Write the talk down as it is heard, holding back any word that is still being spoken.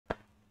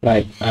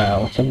Right,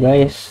 what's up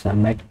guys,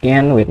 I'm back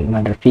again with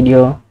another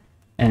video,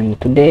 and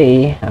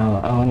today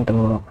I want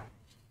to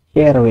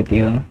share with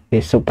you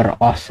this super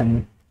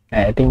awesome,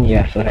 I think you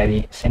have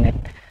already seen it,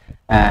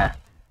 uh,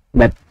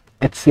 but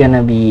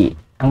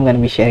I'm gonna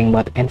be sharing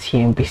about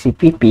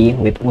ncmpcpp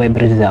with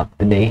ueberzug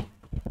today.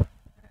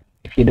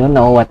 If you don't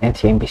know what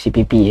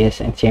ncmpcpp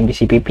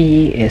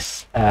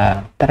is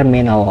a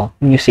terminal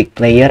music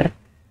player.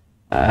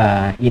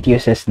 It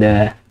uses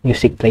the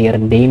music player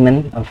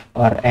daemon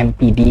or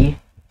MPD.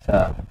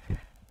 So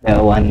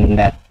the one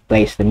that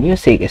plays the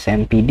music is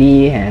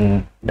MPD,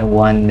 and the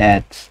one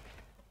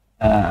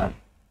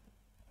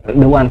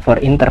for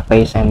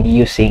interface and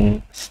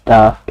using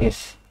stuff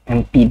is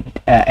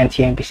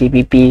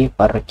ncmpcpp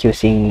for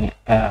choosing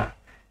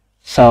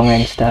song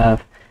and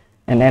stuff.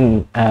 And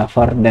then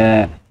for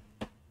the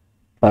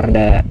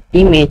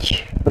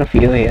image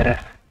preview here,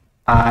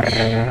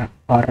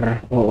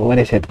 or what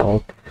is it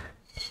called,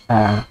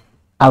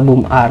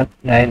 album art,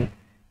 right?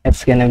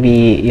 It's gonna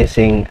be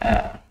using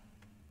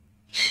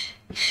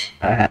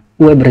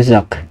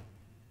ueberzug.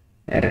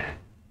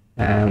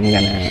 I'm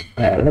gonna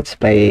let's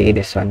play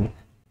this one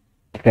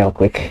real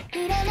quick.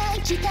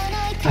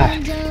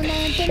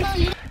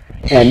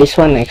 Yeah, this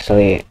one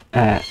actually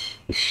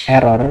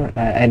error.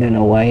 I don't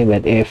know why,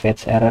 but if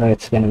it's error,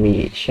 it's gonna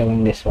be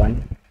showing this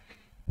one.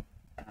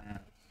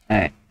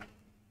 I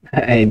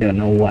don't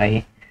know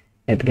why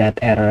it got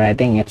error. I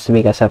think it's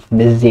because of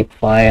the zip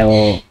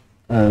file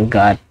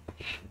got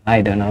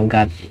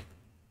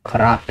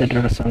corrupted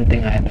or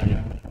something. I don't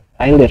know.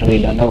 I literally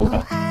don't know,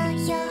 bro.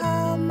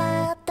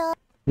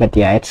 But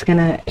yeah, it's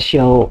gonna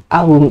show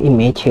album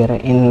image here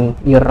in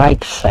your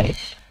right side.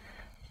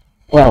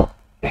 Well,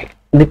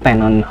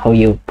 depend on how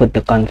you put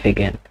the config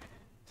in.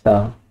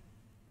 So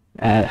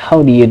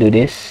how do you do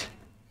this?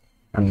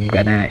 I'm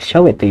gonna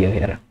show it to you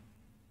here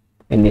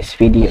in this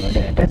video.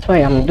 That's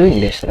why I'm doing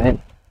this, right?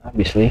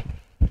 Obviously.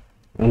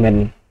 And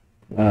then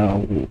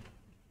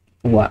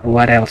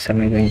what else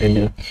am I going to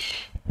do?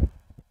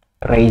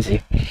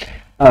 Crazy.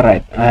 All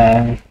right,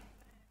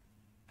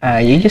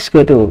 you just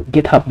go to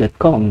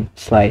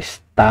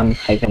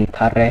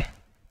github.com/tam-kare.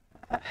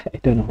 I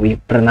don't know how you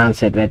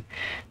pronounce it, but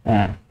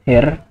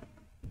here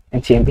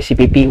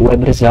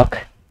ncmpcpp-ueberzug,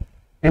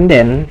 and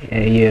then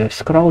you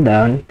scroll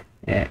down.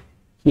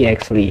 He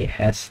actually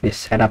has this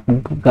setup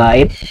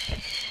guide,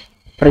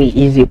 pretty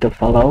easy to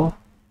follow.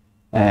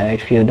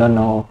 If you don't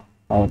know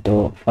how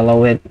to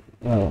follow it,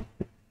 well,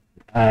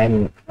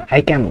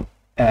 I can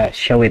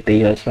show it to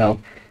you as well.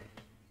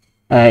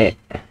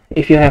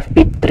 If you have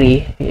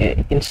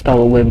pip3,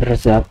 install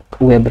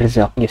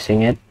ueberzug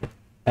using it.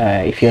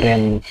 If you're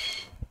in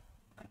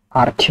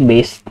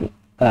Arch-based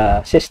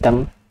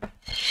system,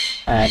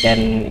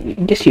 then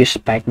just use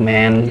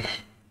pacman,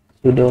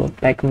 sudo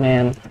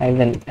pacman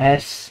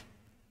 -s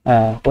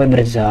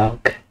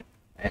ueberzug.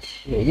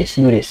 Just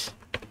do this.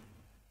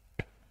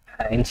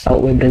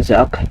 Install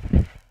ueberzug.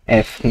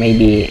 If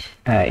maybe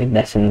it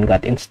doesn't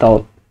got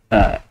installed,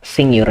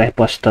 sync your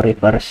repository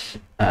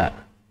first.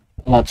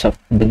 Lots of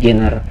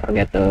beginner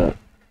forget to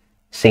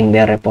sync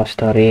their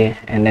repository,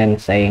 and then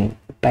saying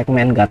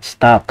pacman got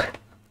stuck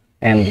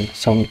and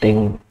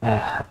something,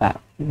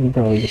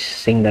 bro,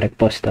 just sync the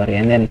repository.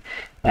 And then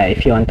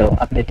if you want to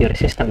update your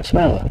system as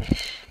well,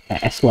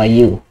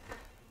 SYU.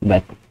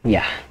 But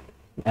yeah,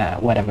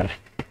 whatever,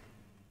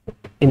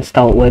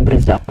 install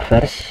ueberzug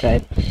first,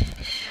 right?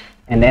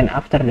 And then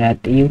after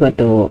that you go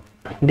to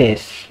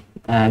this,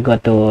 go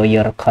to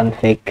your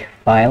config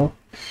file,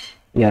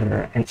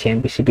 your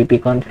ncmpcpp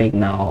config.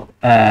 Now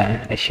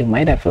as you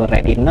might have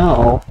already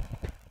know,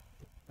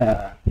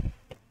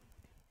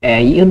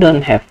 you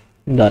don't have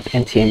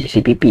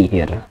 .ncmpcpp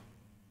here,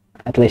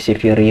 at least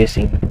if you're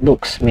using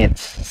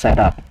Luke-Smith's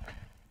setup,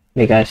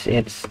 because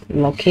it's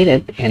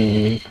located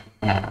in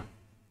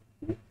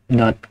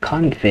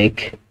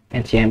 .config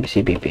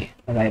ncmpcpp,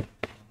 right?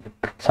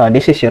 So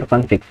this is your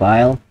config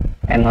file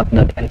and not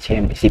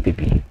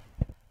 .ncmpcpp,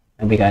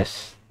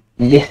 because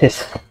this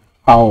is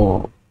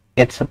how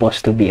it's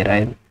supposed to be,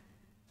 right?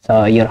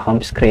 So your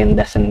home screen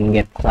doesn't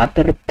get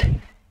cluttered,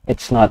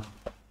 it's not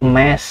a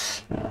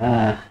mess.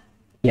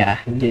 Yeah,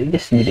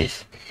 just do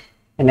this.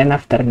 And then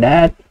after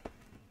that,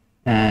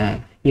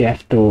 you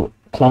have to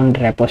clone the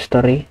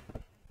repository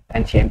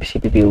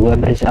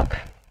ncmpcpp-ueberzug. I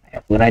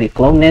have already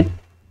cloned it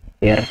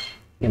here,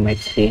 you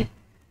might see.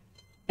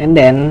 And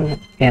then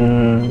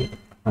in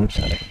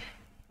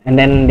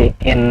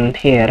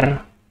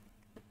here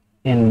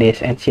in this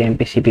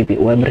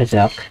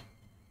ncmpcpp-ueberzug,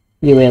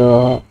 you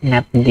will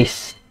map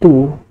these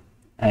two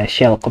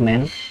shell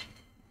commands.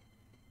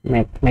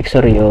 Make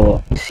sure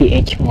you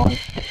chmod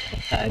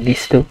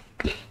these two.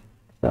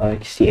 So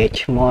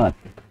chmod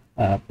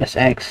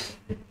 +x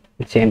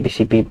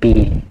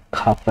ncmpcpp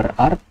cover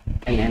art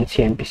and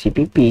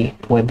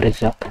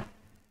ncmpcpp-ueberzug.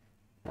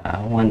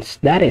 Once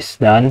that is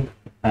done,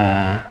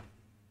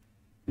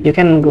 you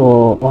can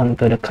go on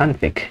to the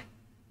config,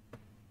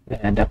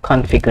 the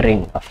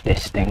configuring of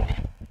this thing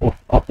of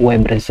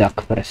ueberzug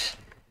first.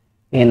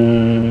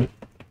 In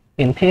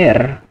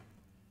here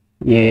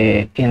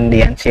in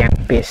the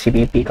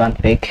ncmpcpp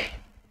config,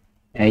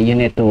 you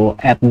need to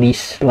add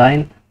these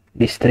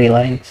three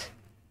lines,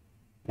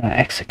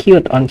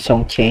 execute on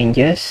song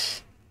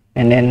changes,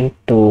 and then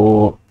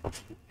to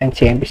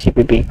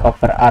ncmpcpp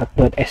cover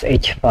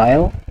art.sh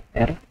file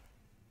there.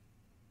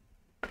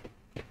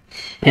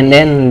 And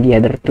then the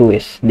other two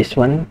is this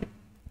one.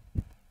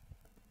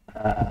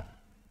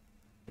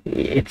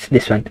 It's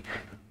this one,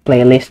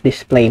 playlist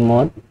display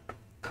mode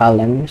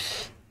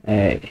columns.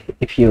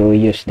 If you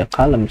use the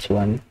columns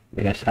one,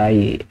 because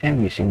I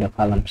am using the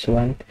columns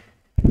one,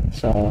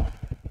 so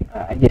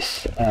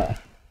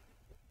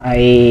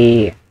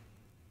I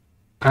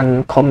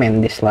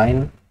uncomment this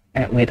line.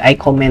 I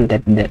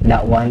commented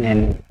that one,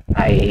 and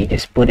I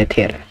just put it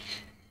here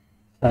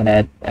so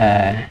that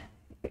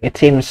it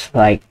seems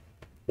like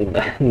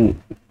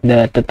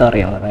the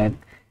tutorial, right?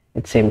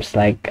 It seems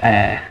like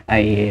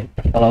I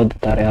followed the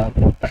tutorial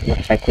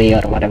perfectly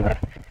or whatever.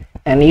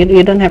 And you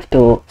don't have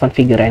to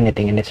configure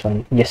anything in this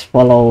one. Just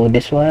follow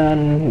this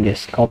one,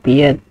 just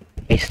copy it,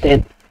 paste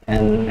it,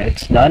 and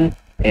it's done.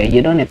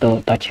 You don't need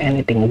to touch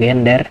anything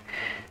again there.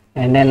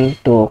 And then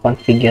to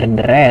configure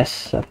the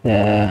rest of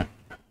the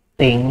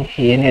thing,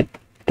 you need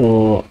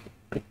to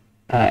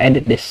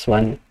edit this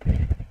one,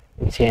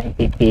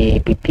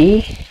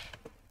 ncmppp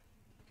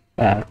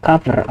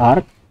cover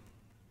art,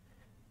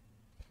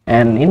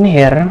 and in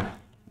here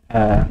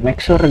make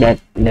sure that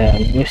the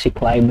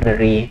music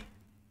library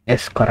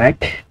is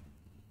correct,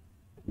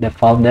 the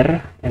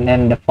folder, and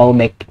then the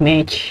fallback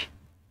image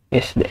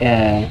is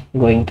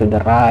going to the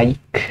right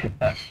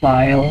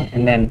file,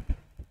 and then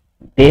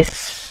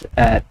this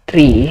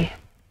tree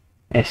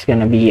is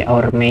gonna be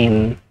our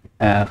main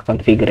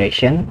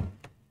configuration.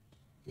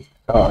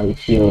 So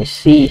if you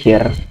see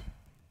here,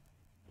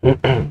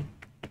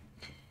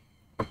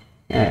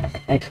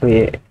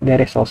 actually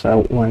there is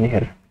also one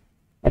here.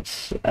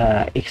 Let's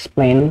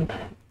explain.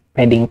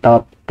 Padding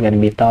top gonna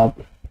be top,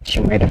 as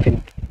you might have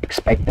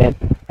expected.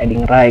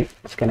 Padding right,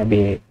 it's gonna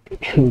be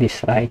in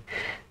this right.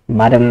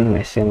 Bottom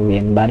is gonna be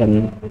in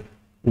bottom.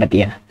 But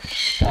yeah,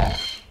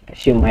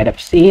 as you might have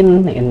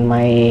seen in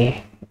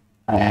my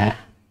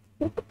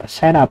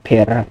setup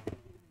here,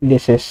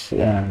 this is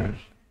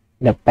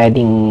the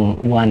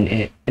padding one.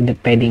 The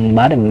padding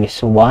bottom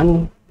is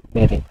 1.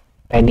 The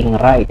padding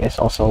right is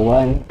also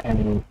 1,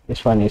 and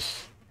this one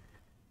is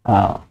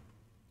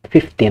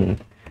 15.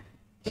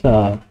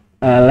 So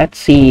let's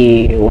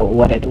see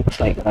what it looks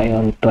like right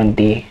on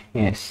 20.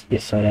 Yes,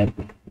 just so that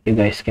you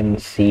guys can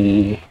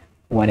see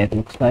what it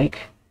looks like.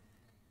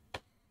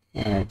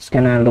 It's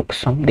gonna look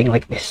something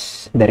like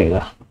this. There you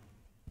go.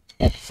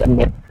 It's a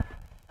bit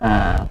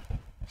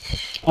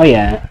oh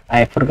yeah,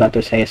 I forgot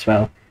to say as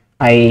well,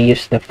 I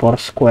use the 4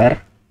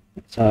 square,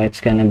 so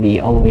it's gonna be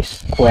always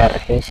square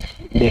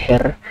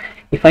here.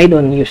 If I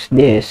don't use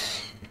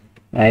this,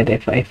 right,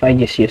 if I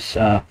just use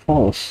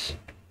false,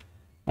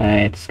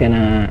 it's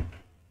gonna,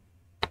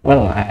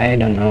 well, I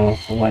don't know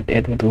what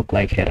it would look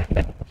like here,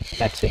 but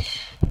let's see.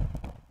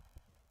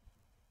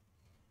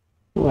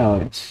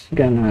 Well, it's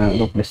gonna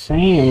look the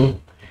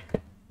same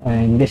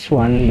in this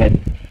one, but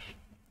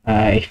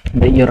if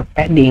your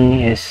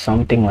padding is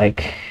something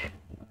like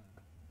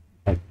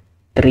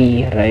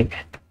 3, right,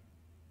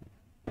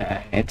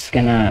 it's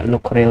gonna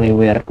look really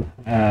weird.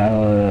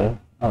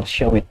 I'll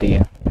show it to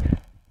you,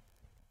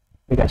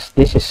 because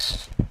this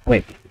is,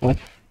 wait, what?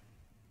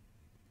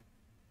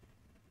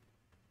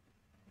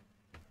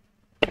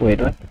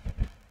 Wait, what?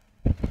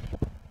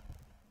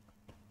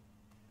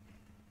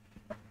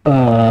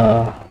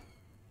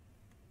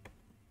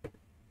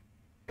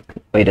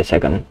 Wait a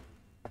second.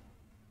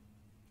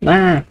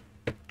 Well,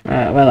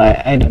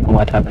 I don't know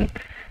what happened,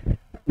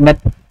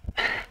 but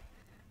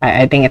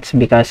I think it's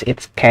because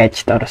it's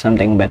cached or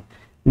something. But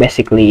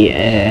basically,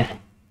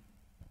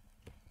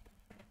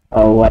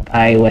 what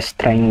I was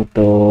trying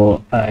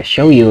to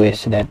show you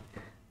is that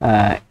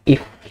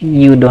if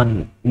you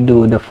don't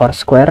do the 4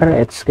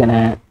 square, it's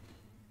gonna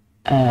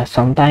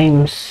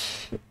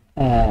sometimes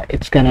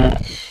it's gonna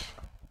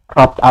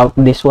crop out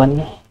this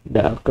one.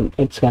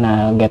 It's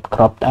gonna get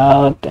cropped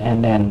out,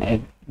 and then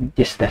it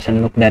just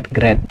doesn't look that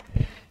great.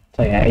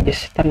 So yeah, I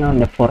just turn on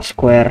the 4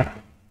 square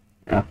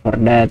for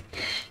that.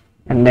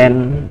 And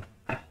then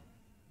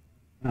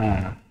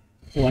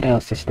what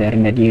else is there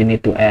that you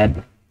need to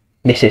add?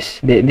 This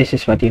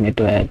is what you need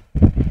to add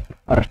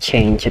or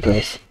change at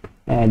least.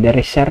 The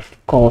reserve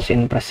calls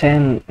in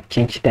present,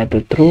 change that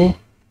to true,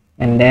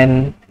 and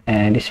then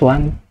this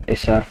one,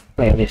 reserve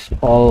playlist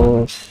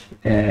calls,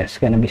 it's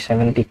gonna be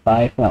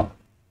 75. Well,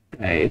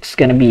 it's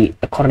gonna be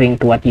according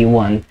to what you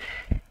want.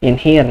 In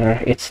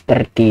here it's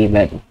 30,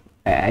 but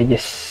I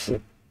just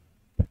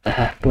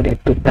put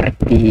it to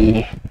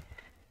 30.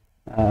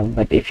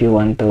 But if you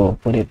want to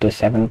put it to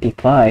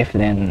 75,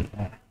 then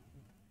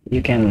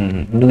you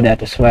can do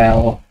that as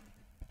well,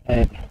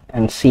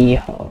 and see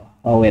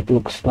how it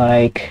looks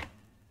like.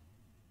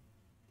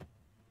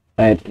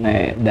 But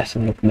it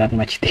doesn't look that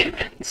much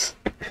difference.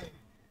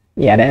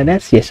 Yeah,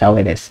 that's just how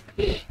it is.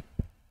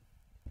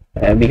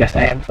 Because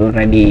I have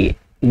already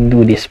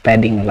do this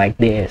padding like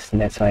this.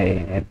 That's why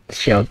it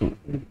showed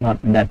not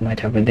that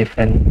much of a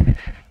difference.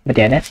 But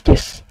yeah, that's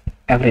just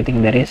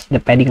everything there is. The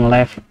padding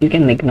left, you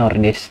can ignore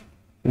this.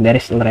 There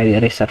is already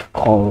reserve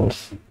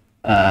calls,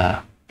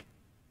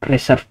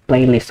 reserve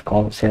playlist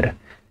calls here,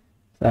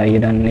 so you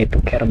don't need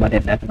to care about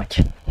it that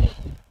much.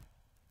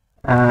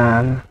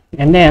 And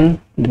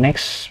then the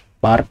next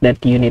part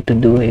that you need to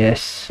do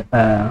is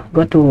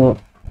go to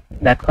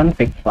that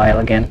config file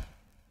again,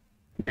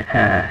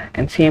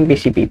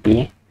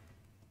 ncmpcpp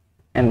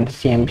and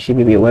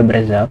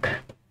ncmpcpp-ueberzug,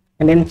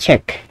 and then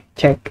check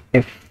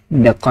if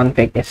the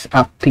config is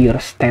up to your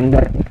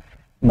standard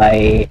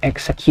by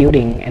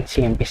executing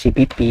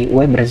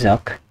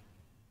ncmpcpp-ueberzug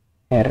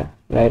here,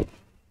 right?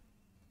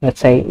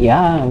 Let's say,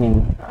 yeah, I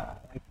mean,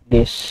 like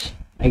this,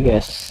 I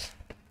guess.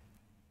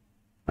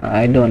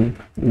 I don't,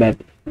 but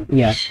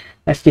yeah,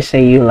 let's just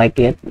say you like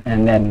it,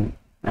 and then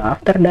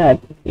after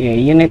that,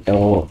 you need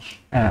to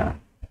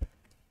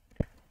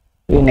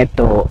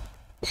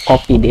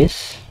copy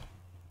this.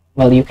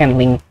 Well, you can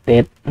link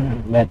it,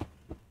 but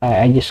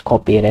I just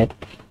copied it.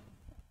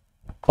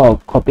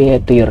 Copy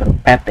it to your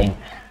padding,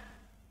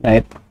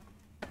 right?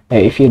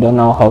 If you don't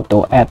know how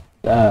to add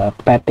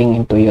padding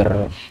into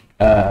your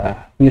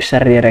user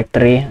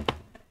directory,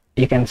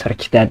 you can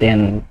search that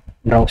in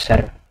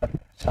browser or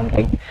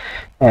something.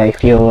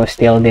 If you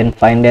still didn't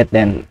find it,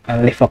 then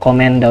leave a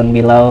comment down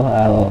below.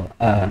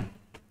 I'll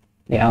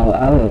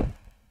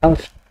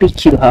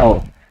teach you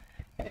how.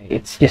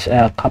 It's just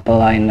a couple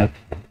line of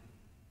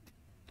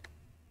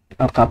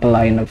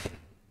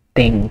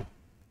thing,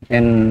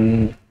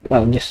 and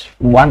well, just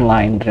one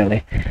line,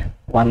 really,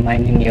 one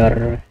line in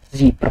your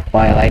Z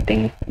profile, I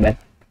think. But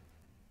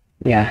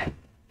yeah,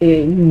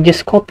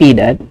 just copy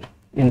that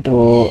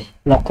into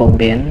local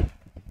bin,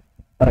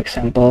 for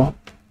example.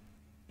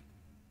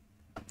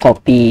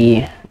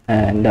 Copy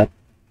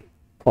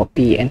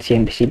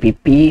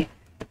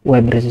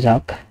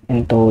ncmpcpp-ueberzug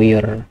into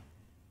your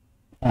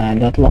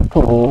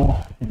 .local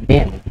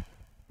bin,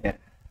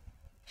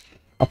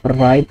 upper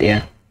right.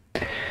 Yeah,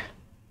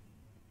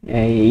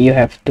 you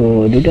have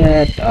to do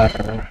that,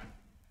 or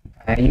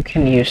you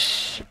can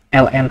use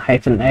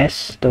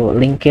ln-s to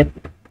link it.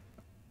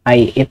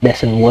 It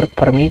doesn't work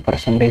for me for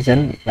some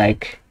reason.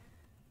 Like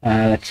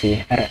let's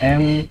see,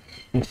 rm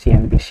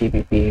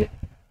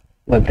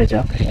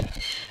ncmpcpp-ueberzug,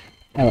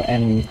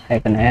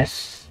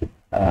 ln-s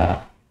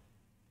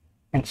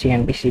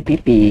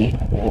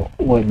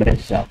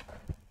ncmpcpp-ueberzug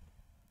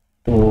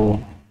to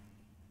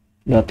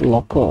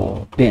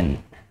 .local bin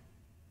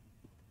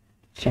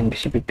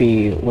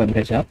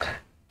ncmpcpp-ueberzug.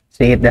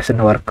 See, it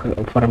doesn't work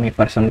for me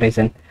for some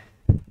reason,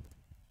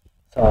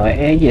 so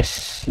I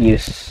just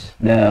use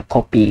the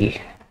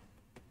copy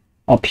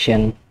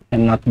option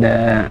and not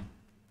the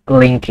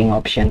linking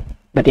option.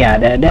 But yeah,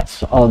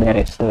 that's all there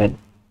is to it.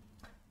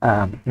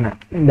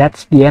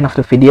 That's the end of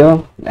the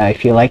video.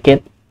 If you like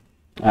it,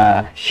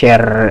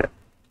 share.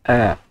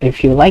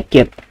 If you like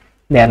it,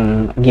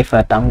 then give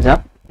a thumbs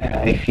up.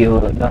 If you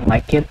don't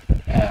like it,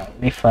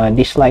 leave a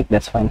dislike.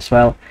 That's fine as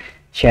well.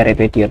 Share it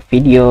with your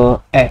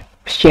video.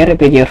 Share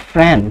it with your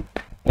friend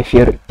if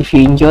you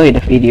enjoy the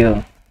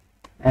video.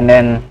 And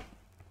then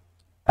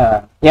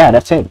yeah,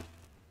 that's it.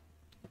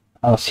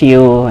 I'll see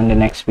you in the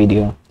next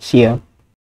video. See ya.